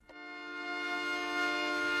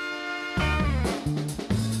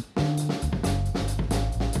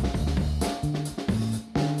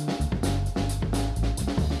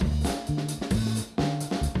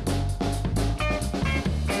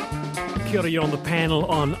Kia ora, you're on the panel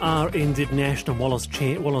on RNZ National.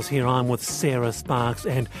 Wallace here. I'm with Sarah Sparks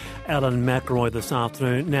and Alan McElroy this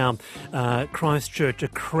afternoon. Now, Christchurch, a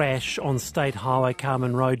crash on State Highway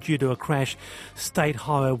Carmen Road. Due to a crash, State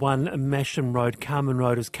Highway 1 Masham Road, Carmen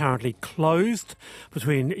Road is currently closed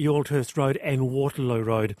between Yaldhurst Road and Waterloo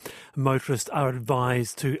Road. Motorists are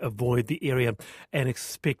advised to avoid the area and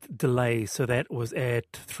expect delays. So that was at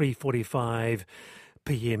 3:45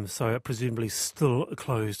 p.m, so presumably still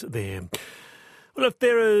closed there. Well, if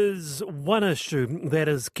there is one issue that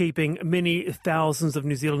is keeping many thousands of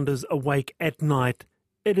New Zealanders awake at night,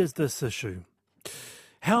 it is this issue.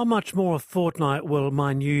 How much more a fortnight will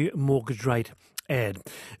my new mortgage rate add?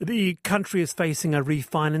 The country is facing a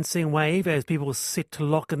refinancing wave as people set to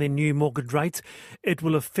lock in their new mortgage rates. It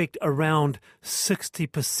will affect around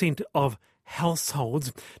 60% of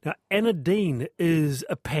households. Now, Anna Dean is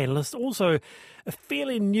a panellist, also a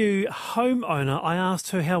fairly new homeowner. I asked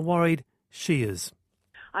her how worried she is.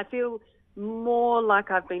 I feel more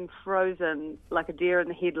like I've been frozen, like a deer in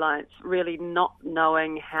the headlights, really not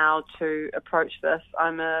knowing how to approach this.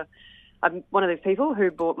 I'm one of those people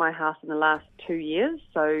who bought my house in the last 2 years,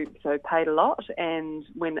 so paid a lot, and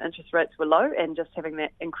when the interest rates were low, and just having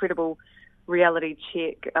that incredible reality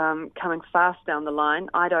check coming fast down the line.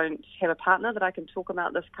 I don't have a partner that I can talk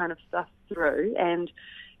about this kind of stuff through, and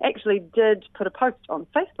actually did put a post on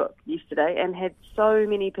Facebook yesterday and had so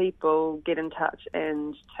many people get in touch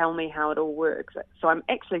and tell me how it all works. So I'm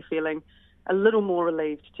actually feeling a little more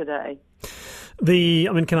relieved today.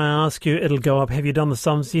 Can I ask you, it'll go up. Have you done the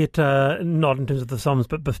sums yet? Not in terms of the sums,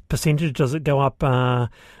 but percentage. Does it go up by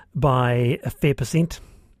a fair percent?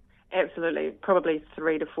 Absolutely, probably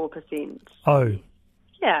 3 to 4%. Oh.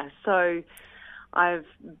 Yeah, so I've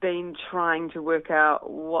been trying to work out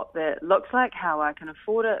what that looks like, how I can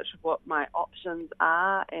afford it, what my options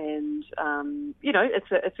are, and,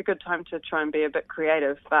 it's a good time to try and be a bit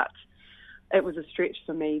creative, but it was a stretch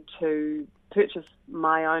for me to purchase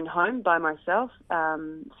my own home by myself.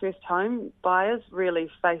 First home buyers really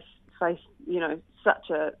face such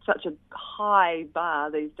a high bar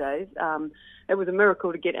these days. It was a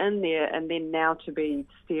miracle to get in there, and then now to be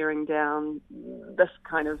staring down this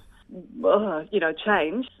kind of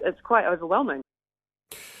change. It's quite overwhelming.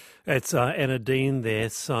 It's Anna Dean there,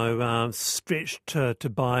 so stretched to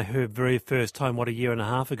buy her very first home, a year and a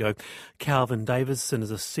half ago. Calvin Davison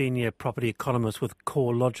is a senior property economist with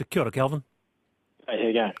CoreLogic. Kia ora, Calvin. Hey, here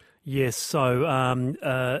you go. Yes, so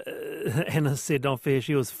Hannah said off air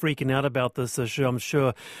she was freaking out about this issue. I'm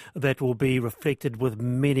sure that will be reflected with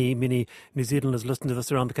many, many New Zealanders listening to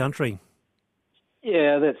this around the country.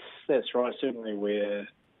 Yeah, that's right. Certainly we're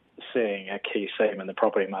seeing a key theme in the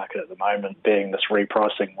property market at the moment being this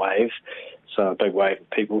repricing wave. So a big wave of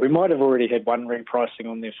people who might have already had one repricing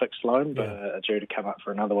on their fixed loan, but are due to come up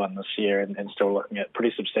for another one this year, and still looking at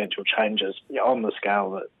pretty substantial changes on the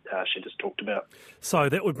scale that she just talked about. So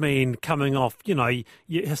that would mean coming off,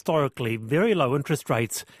 historically very low interest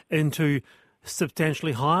rates into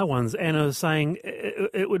substantially higher ones. Anna was saying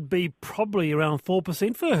it would be probably around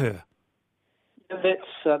 4% for her.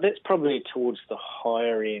 That's probably towards the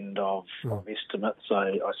higher end of estimates.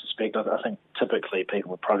 I suspect. I think typically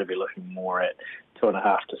people would probably be looking more at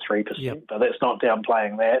 2.5% to 3%. But that's not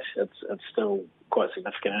downplaying that. It's still quite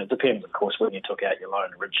significant, and it depends, of course, when you took out your loan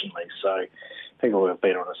originally. So people who have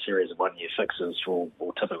been on a series of 1-year fixes will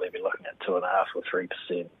typically be looking at 2.5% or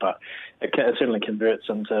 3%. But it certainly converts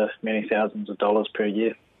into many thousands of dollars per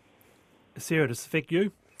year. Sarah, does it affect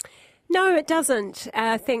you? No, it doesn't.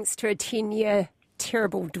 Thanks to a 10-year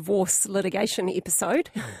terrible divorce litigation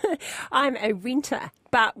episode. I'm a renter.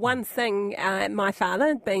 But one thing, my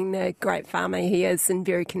father, being the great farmer he is and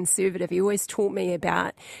very conservative, he always taught me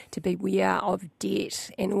about to beware of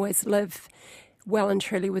debt and always live well and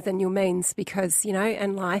truly within your means, because,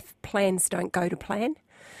 in life, plans don't go to plan.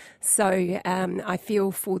 So I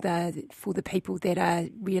feel for the people that are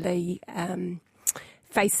really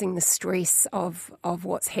facing the stress of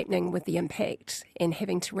what's happening with the impact and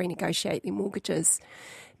having to renegotiate their mortgages.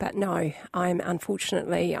 But no, I'm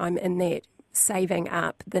in that saving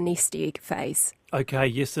up the nest egg phase. Okay,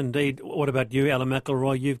 yes indeed. What about you, Alan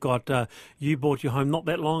McElroy? You bought your home not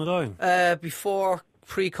that long ago. Before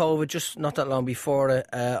pre-COVID, just not that long before it,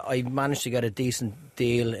 I managed to get a decent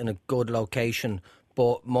deal in a good location,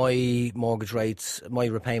 but my mortgage rates, my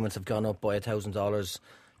repayments have gone up by $1,000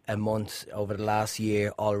 a month over the last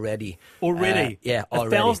year already. Already? Yeah,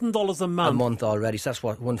 already. $1,000 a month? A month already. So that's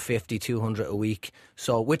what, 150, 200 a week.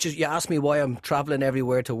 So, which is, you ask me why I'm travelling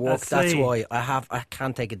everywhere to work. That's why I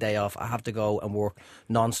can't take a day off. I have to go and work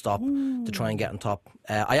non-stop to try and get on top.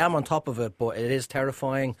 I am on top of it, but it is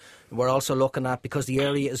terrifying. We're also looking at, because the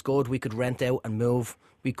area is good, we could rent out and move.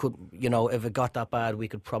 We could, if it got that bad, we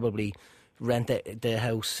could probably rent the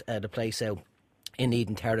house, the place out in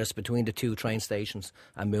Eden Terrace between the two train stations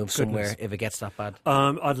and move somewhere if it gets that bad.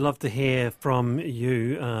 I'd love to hear from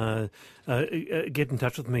you. Get in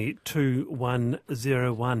touch with me,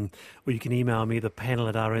 2101, or you can email me,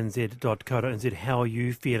 thepanel@rnz.co.nz. How are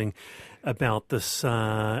you feeling about this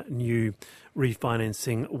new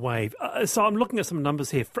refinancing wave? So I'm looking at some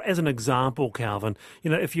numbers here. As an example, Calvin,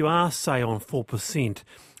 if you are, say, on 4%,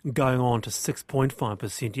 going on to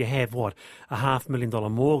 6.5%, you have, what, a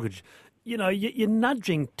 $500,000 mortgage. You're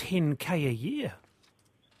nudging 10K a year.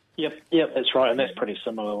 Yep, that's right, and that's pretty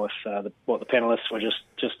similar with what the panellists were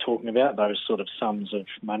just talking about, those sort of sums of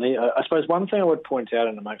money. I suppose one thing I would point out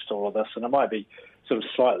in amongst all of this, and it might be sort of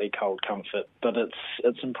slightly cold comfort, but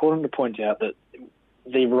it's important to point out that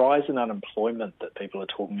the rise in unemployment that people are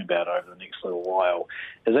talking about over the next little while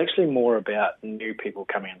is actually more about new people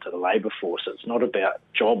coming into the labour force. It's not about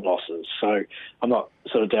job losses. So I'm not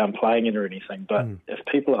sort of downplaying it or anything, but if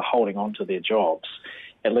people are holding on to their jobs,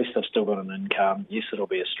 at least they've still got an income. Yes, it'll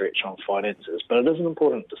be a stretch on finances, but it is an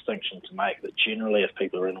important distinction to make that generally if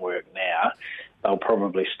people are in work now, they'll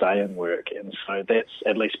probably stay in work. And so that's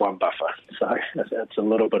at least one buffer. So it's a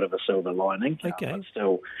little bit of a silver lining, but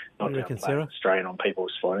still not downplaying the strain on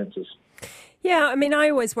people's finances. Yeah, I mean,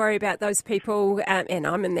 I always worry about those people, and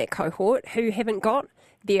I'm in that cohort, who haven't got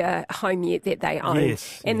their home yet that they own.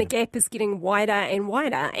 Yes, and the gap is getting wider and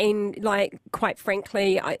wider. And, quite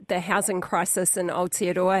frankly, the housing crisis in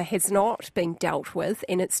Aotearoa has not been dealt with,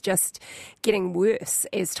 and it's just getting worse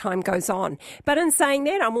as time goes on. But in saying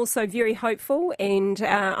that, I'm also very hopeful, and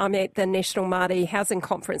I'm at the National Māori Housing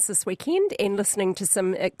Conference this weekend and listening to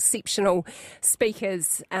some exceptional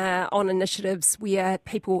speakers on initiatives where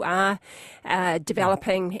people are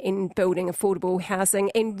developing and building affordable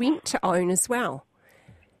housing and rent to own as well.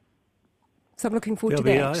 So I'm looking forward to that.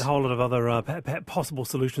 There'll be a whole lot of other possible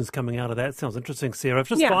solutions coming out of that. Sounds interesting, Sarah.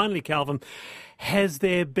 Just finally, Calvin, has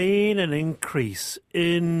there been an increase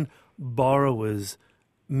in borrowers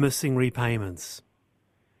missing repayments?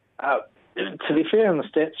 To be fair, on the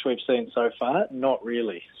stats we've seen so far, not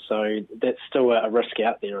really. So that's still a risk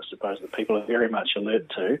out there, I suppose, that people are very much alert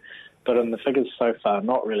to. But in the figures so far,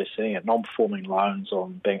 not really seeing it. Non-performing loans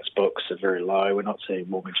on banks' books are very low. We're not seeing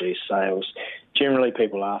mortgagee sales. Generally,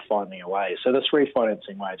 people are finding a way. So this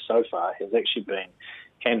refinancing wave so far has actually been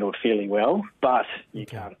handled fairly well, but you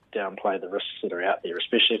can't downplay the risks that are out there,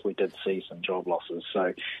 especially if we did see some job losses.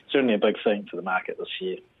 So certainly a big thing for the market this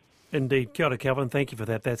year. Indeed. Kia ora, Calvin. Thank you for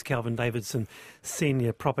that. That's Calvin Davidson,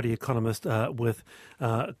 Senior Property Economist with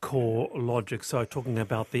Core Logic. So talking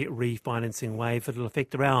about the refinancing wave, it'll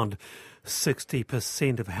affect around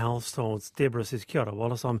 60% of households. Deborah says, Kia ora,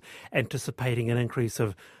 Wallace, I'm anticipating an increase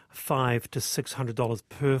of $500 to $600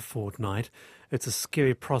 per fortnight. It's a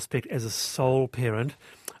scary prospect as a sole parent.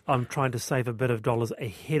 I'm trying to save a bit of dollars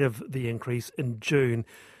ahead of the increase in June,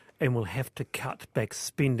 and we'll have to cut back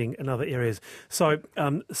spending in other areas. So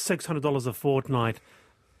 $600 a fortnight.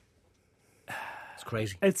 It's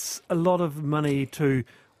crazy. It's a lot of money to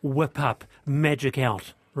whip up, magic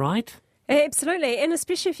out, right? Absolutely, and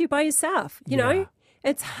especially if you're by yourself, you know,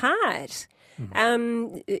 it's hard.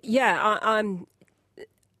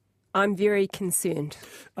 I'm very concerned.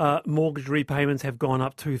 Mortgage repayments have gone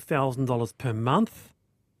up $2,000 per month.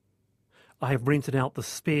 I have rented out the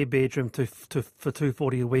spare bedroom for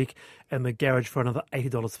 $240 a week and the garage for another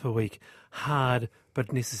 $80 per week. Hard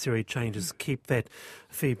but necessary changes. Keep that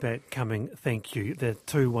feedback coming. Thank you. The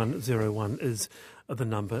 2101 is the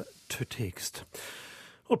number to text.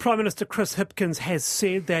 Well, Prime Minister Chris Hipkins has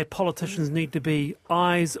said that politicians need to be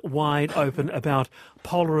eyes wide open about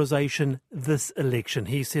polarisation this election.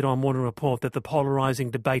 He said on Morning Report that the polarising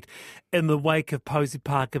debate in the wake of Posey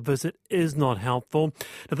Parker visit is not helpful.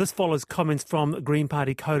 Now, this follows comments from Green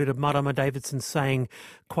Party co-leader Marama Davidson saying,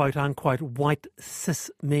 quote unquote, white cis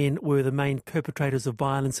men were the main perpetrators of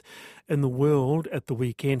violence in the world at the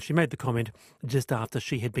weekend. She made the comment just after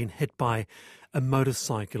she had been hit by a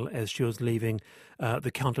motorcycle as she was leaving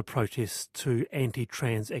the counter-protest to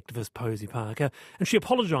anti-trans activist Posey Parker. And she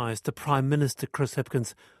apologised to Prime Minister Chris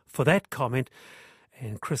Hipkins for that comment.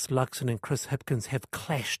 And Chris Luxon and Chris Hipkins have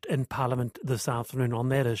clashed in Parliament this afternoon on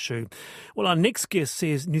that issue. Well, our next guest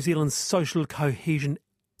says New Zealand's social cohesion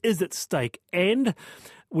is at stake, and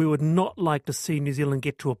we would not like to see New Zealand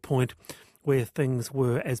get to a point where things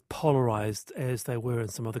were as polarised as they were in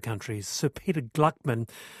some other countries. Sir Peter Gluckman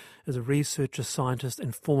is a researcher, scientist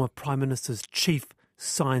and former Prime Minister's Chief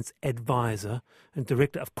Science Advisor and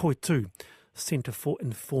Director of Koitu Centre for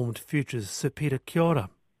Informed Futures. Sir Peter, kia ora.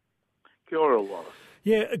 Kia ora, Wallace.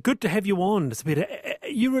 Yeah, good to have you on, Sir Peter.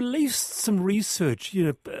 You released some research,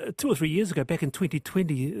 2 or 3 years ago, back in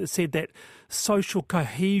 2020, said that social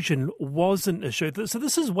cohesion was an issue. So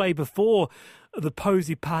this is way before the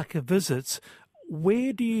Posey Parker visits.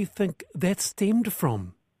 Where do you think that stemmed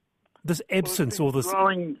from? This absence or this...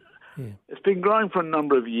 It's been growing for a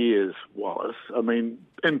number of years, Wallace. I mean,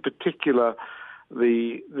 in particular,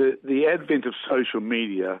 the advent of social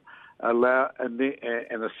media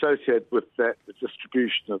and associate with that the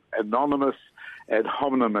distribution of anonymous ad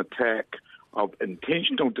hominem attack, of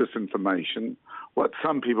intentional disinformation, what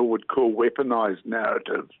some people would call weaponized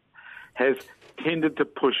narratives, has tended to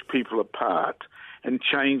push people apart and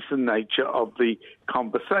change the nature of the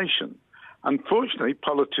conversation. Unfortunately,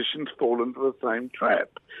 politicians fall into the same trap,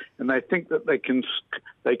 and they think that they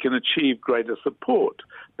can achieve greater support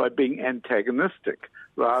by being antagonistic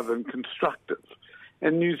rather than constructive.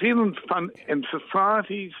 And New Zealand's and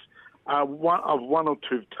societies are of one or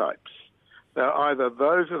two types. They're either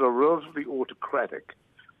those that are relatively autocratic,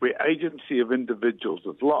 where agency of individuals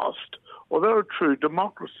is lost, or they're a true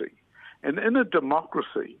democracy. And in a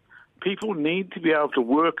democracy, people need to be able to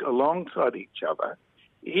work alongside each other,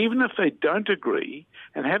 even if they don't agree,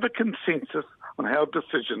 and have a consensus on how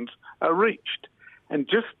decisions are reached. And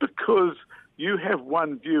just because you have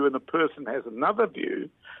one view and a person has another view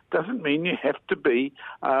doesn't mean you have to be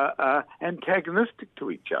antagonistic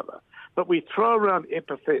to each other. But we throw around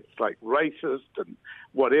epithets like racist and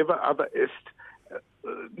whatever other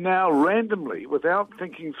now randomly without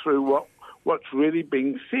thinking through what's really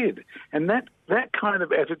being said. And that kind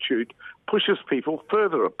of attitude pushes people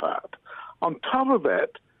further apart. On top of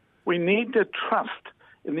that, we need to trust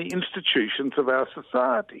in the institutions of our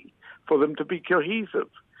society for them to be cohesive.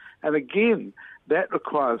 And again, that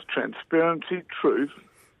requires transparency, truth,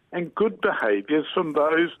 and good behaviours from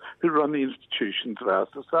those who run the institutions of our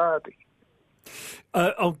society.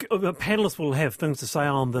 Panellists will have things to say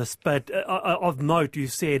on this, but of note, you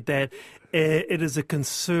said that it is a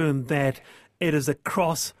concern that it is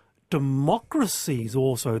across democracies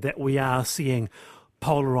also that we are seeing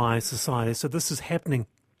polarised societies. So this is happening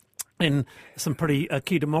in some pretty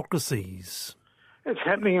key democracies. It's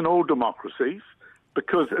happening in all democracies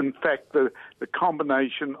because, in fact, the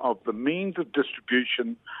combination of the means of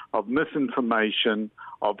distribution, of misinformation,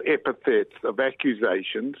 of epithets, of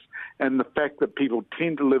accusations, and the fact that people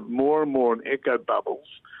tend to live more and more in echo bubbles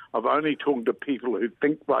of only talking to people who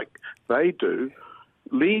think like they do,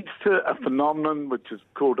 leads to a phenomenon which is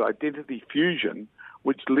called identity fusion,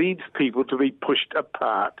 which leads people to be pushed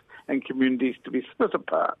apart and communities to be split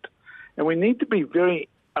apart. And we need to be very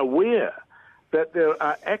aware that there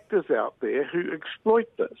are actors out there who exploit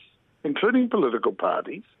this, including political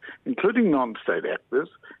parties, including non-state actors,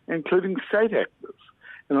 including state actors.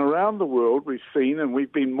 And around the world we've seen, and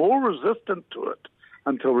we've been more resistant to it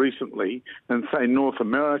until recently than, say, North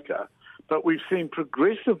America, but we've seen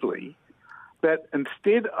progressively that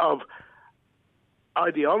instead of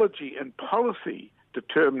ideology and policy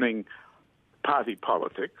determining party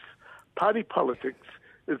politics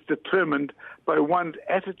is determined by one's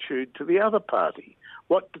attitude to the other party.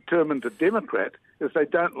 What determines a Democrat is they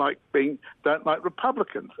don't like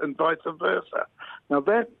Republicans, and vice versa. Now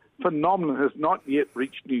that phenomenon has not yet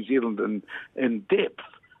reached New Zealand in depth,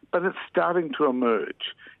 but it's starting to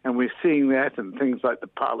emerge, and we're seeing that in things like the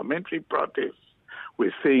parliamentary protests.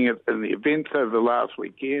 We're seeing it in the events over the last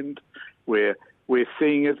weekend, where we're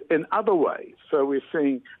seeing it in other ways. So we're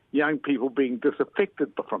seeing young people being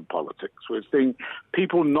disaffected from politics. We're seeing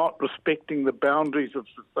people not respecting the boundaries of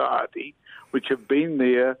society, which have been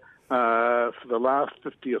there for the last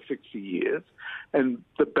 50 or 60 years, and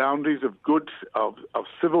the boundaries of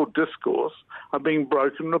civil discourse are being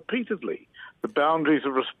broken repeatedly. The boundaries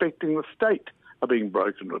of respecting the state are being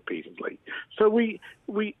broken repeatedly. So we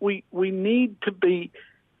need to be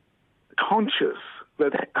conscious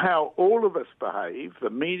that how all of us behave, the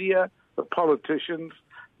media, the politicians,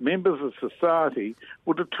 members of society,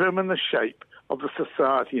 will determine the shape of the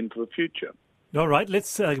society into the future. All right,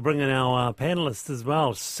 let's bring in our panellists as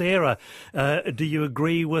well. Sarah, do you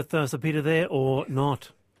agree with Sir Peter there or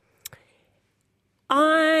not?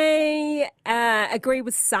 I agree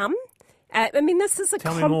with some. This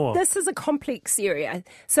is a complex area.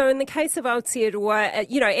 So in the case of Aotearoa,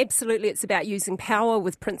 absolutely it's about using power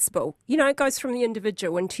with principle. It goes from the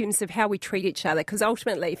individual in terms of how we treat each other, because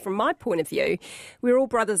ultimately, from my point of view, we're all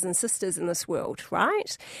brothers and sisters in this world,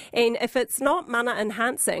 right? And if it's not mana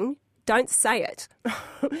enhancing, don't say it.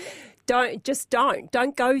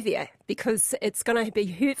 Don't go there, because it's going to be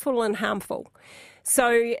hurtful and harmful.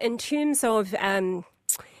 So in terms of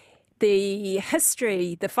the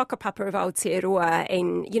history, the whakapapa of Aotearoa,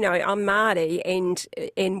 and, I'm Māori,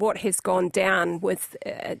 and what has gone down with,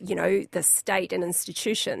 the state and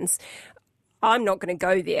institutions, I'm not going to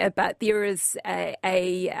go there, but there is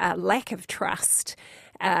a lack of trust,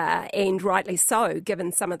 and rightly so,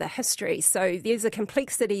 given some of the history. So there's a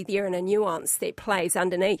complexity there and a nuance that plays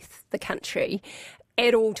underneath the country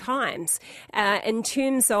at all times. In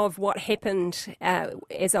terms of what happened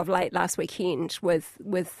as of late last weekend with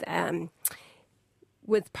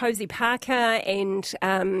Posey Parker and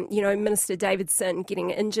Minister Davidson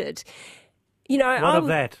getting injured.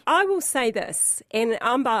 I will say this, and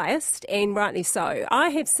I'm biased, and rightly so. I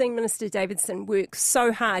have seen Minister Davidson work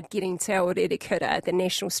so hard getting Te Aorere Kura, the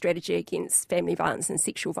National Strategy Against Family Violence and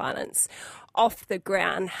Sexual Violence, off the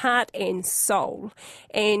ground, heart and soul.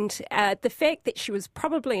 And the fact that she was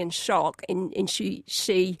probably in shock and she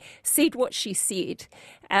said what she said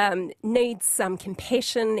needs some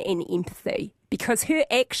compassion and empathy, because her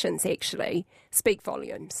actions actually speak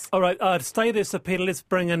volumes. All right, stay there, Sir Peter. Let's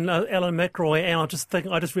bring in Alan McElroy. And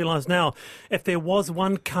I just realised now, if there was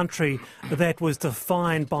one country that was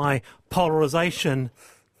defined by polarisation,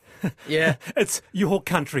 yeah, it's your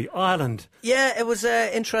country, Ireland. Yeah, it was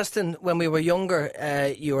interesting when we were younger.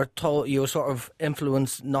 You were sort of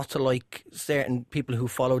influenced not to like certain people who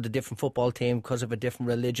followed a different football team because of a different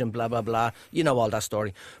religion, blah blah blah. You know all that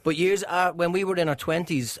story. But years when we were in our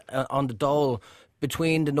 20s on the dole,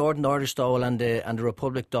 between the Northern Irish dole and the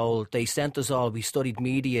Republic dole, they sent us all. We studied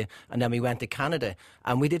media, and then we went to Canada,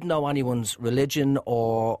 and we didn't know anyone's religion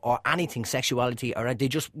or anything, sexuality, or they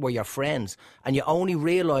just were your friends. And you only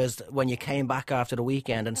realised when you came back after the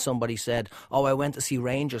weekend and somebody said, "Oh, I went to see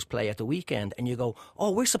Rangers play at the weekend," and you go,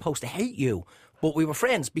 "Oh, we're supposed to hate you." But we were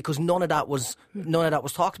friends because none of that was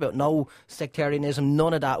talked about. No sectarianism,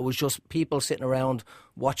 none of that. It was just people sitting around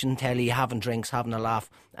watching telly, having drinks, having a laugh,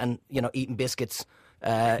 and eating biscuits.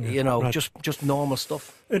 Right. Just normal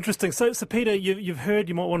stuff. Interesting. So Peter, you've heard.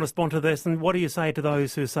 You might want to respond to this. And what do you say to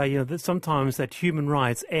those who say that sometimes that human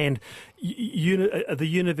rights and the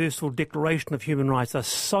Universal Declaration of Human Rights are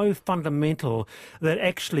so fundamental that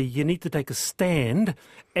actually you need to take a stand,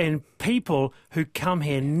 and people who come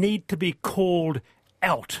here need to be called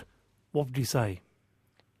out? What would you say?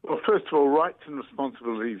 Well, first of all, rights and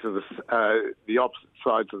responsibilities are the opposite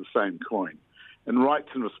sides of the same coin, and rights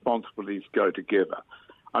and responsibilities go together.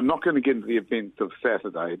 I'm not going to get into the events of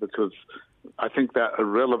Saturday because I think they're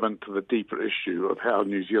irrelevant to the deeper issue of how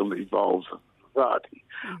New Zealand evolves as a society.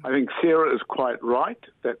 I think Sarah is quite right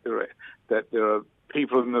that there are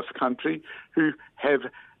people in this country who have,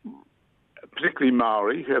 particularly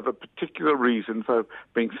Maori, who have a particular reason for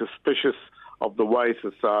being suspicious of the way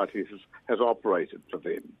society has operated for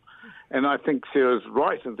them. And I think Sarah's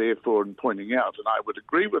right, and therefore in pointing out, and I would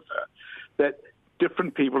agree with her, that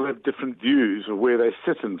different people have different views of where they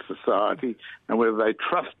sit in society and whether they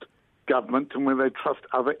trust government and whether they trust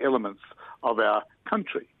other elements of our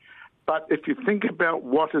country. But if you think about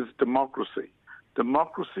what is democracy,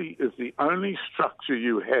 democracy is the only structure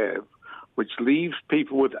you have which leaves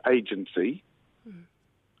people with agency,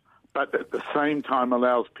 but at the same time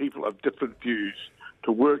allows people of different views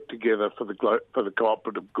to work together for the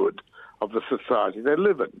cooperative good of the society they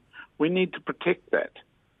live in. We need to protect that.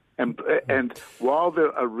 And while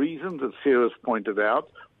there are reasons, as Sarah's pointed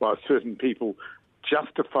out, why certain people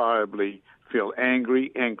justifiably feel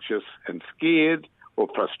angry, anxious and scared or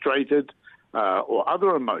frustrated or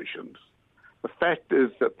other emotions, the fact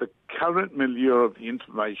is that the current milieu of the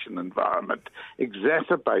information environment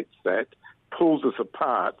exacerbates that, pulls us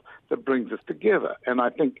apart, that brings us together. And I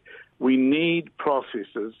think we need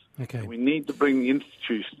processes, we need to bring the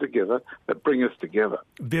institutions together that bring us together.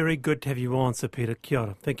 Very good to have you on, Sir Peter. Kia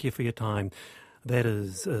ora. Thank you for your time. That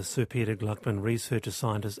is Sir Peter Gluckman, researcher,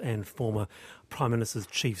 scientist and former Prime Minister's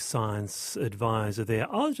Chief Science Advisor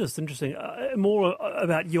there. I was just interested more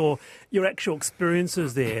about your actual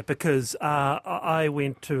experiences there, because I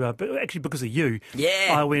went to, actually because of you,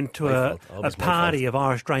 I went to a party of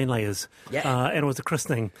Irish drain layers, and it was a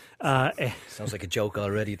christening. Sounds like a joke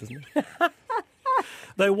already, doesn't it?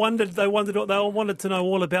 They wanted to know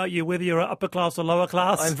all about you, whether you're upper class or lower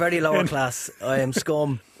class. I'm very lower class. I am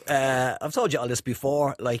scum. I've told you all this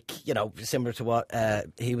before, like, you know, similar to what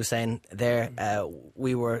he was saying there.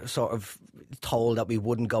 We were sort of told that we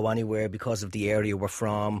wouldn't go anywhere because of the area we're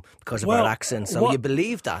from, because of our accent. So you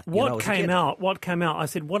believe that. What came out? I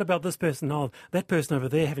said, what about this person? Oh, that person over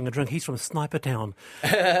there having a drink, he's from Sniper Town.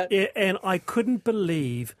 And I couldn't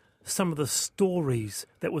believe some of the stories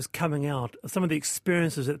that was coming out, some of the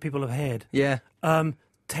experiences that people have had. Yeah.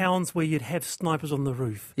 Towns where you'd have snipers on the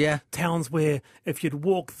roof. Yeah. Towns where if you'd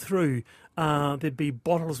walk through, there'd be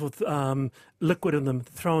bottles with liquid in them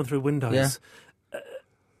thrown through windows. Yeah.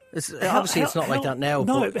 Obviously, it's not like that now.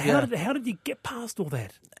 No, but, how did you get past all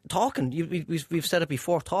that? Talking. We've said it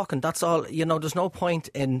before. Talking. That's all. You know, there's no point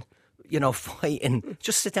in, you know, fighting.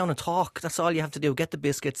 Just sit down and talk. That's all you have to do. Get the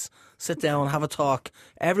biscuits, sit down, have a talk.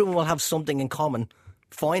 Everyone will have something in common.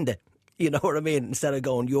 Find it. You know what I mean? Instead of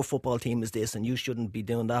going, your football team is this and you shouldn't be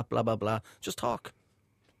doing that, blah, blah, blah. Just talk.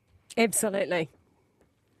 Absolutely.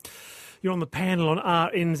 You're on the panel on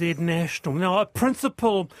RNZ National. Now,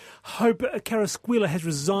 Principal Hope Carasquilla has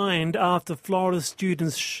resigned after Florida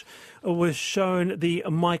students were shown the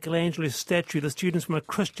Michelangelo statue. The students from a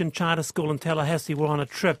Christian charter school in Tallahassee were on a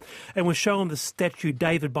trip and were shown the statue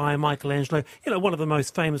David by Michelangelo, you know, one of the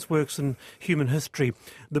most famous works in human history.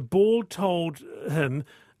 The board told him...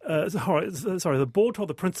 the board told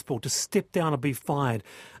the principal to step down or be fired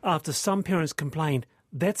after some parents complained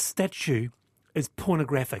that statue is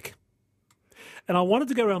pornographic. And I wanted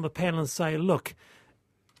to go around the panel and say, look,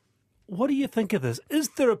 what do you think of this? Is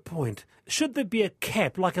there a point? Should there be a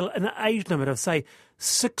cap, like an age limit of, say,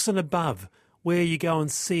 6 and above, where you go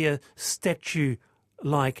and see a statue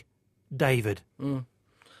like David?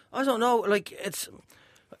 I don't know. Like, it's...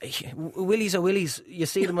 Willies are willies. You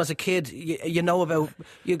see them as a kid. You know about.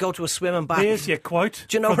 You go to a swimming bath. There's your quote.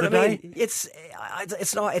 Do you know what I day? mean? It's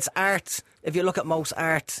not. It's art. If you look at most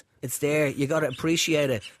art, it's there. You got to appreciate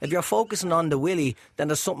it. If you're focusing on the willy, then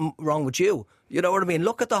there's something wrong with you. You know what I mean?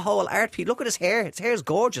 Look at the whole art piece. Look at his hair. His hair is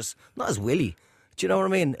gorgeous. Not his willy. Do you know what I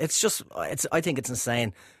mean? It's just. I think it's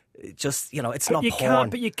insane. Just, you know, it's not porn.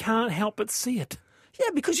 But you can't help but see it. Yeah,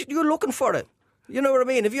 because you're looking for it. You know what I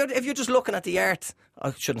mean? If you're just looking at the art,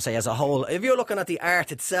 I shouldn't say as a whole, if you're looking at the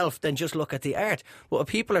art itself, then just look at the art. But if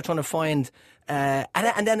people are trying to find,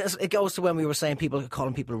 and then it goes to when we were saying people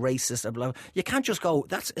calling people racist, or blah, you can't just go,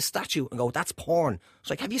 that's a statue, and go, that's porn. It's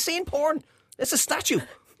like, have you seen porn? It's a statue.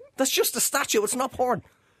 That's just a statue. It's not porn.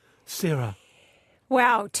 Sarah.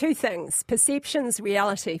 Wow, two things. Perception's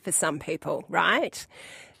reality for some people, right?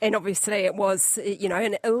 And obviously it was, you know,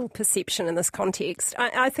 an ill perception in this context.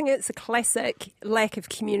 I think it's a classic lack of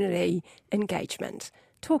community engagement.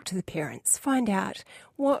 Talk to the parents, find out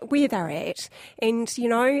where they're at. And, you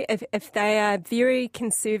know, if they are very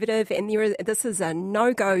conservative and this is a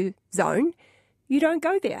no-go zone, you don't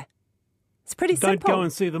go there. It's pretty simple. Don't go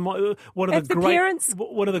and see them. One of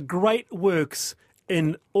the great works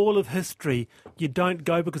in all of history, you don't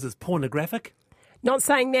go because it's pornographic? Not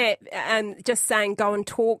saying that, just saying go and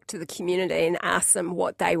talk to the community and ask them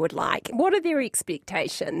what they would like. What are their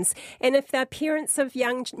expectations? And if they're parents of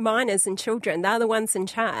young minors and children, they're the ones in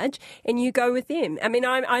charge, and you go with them. I mean,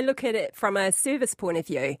 I look at it from a service point of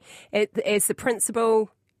view. As the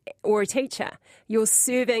principal or a teacher, you're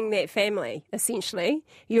serving that family, essentially.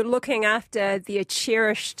 You're looking after their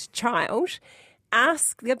cherished child.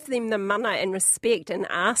 Give them the mana and respect and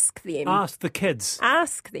ask them. Ask the kids.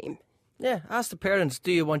 Ask them. Yeah, ask the parents,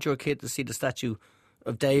 do you want your kid to see the statue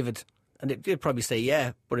of David? And they'd probably say,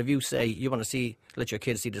 yeah. But if you say you want to let your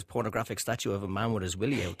kid see this pornographic statue of a man with his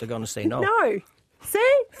willy out, they're going to say no. No.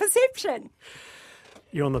 See? Perception.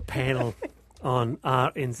 You're on the panel on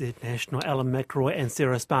RNZ National. Alan McElroy and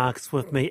Sarah Sparks with me.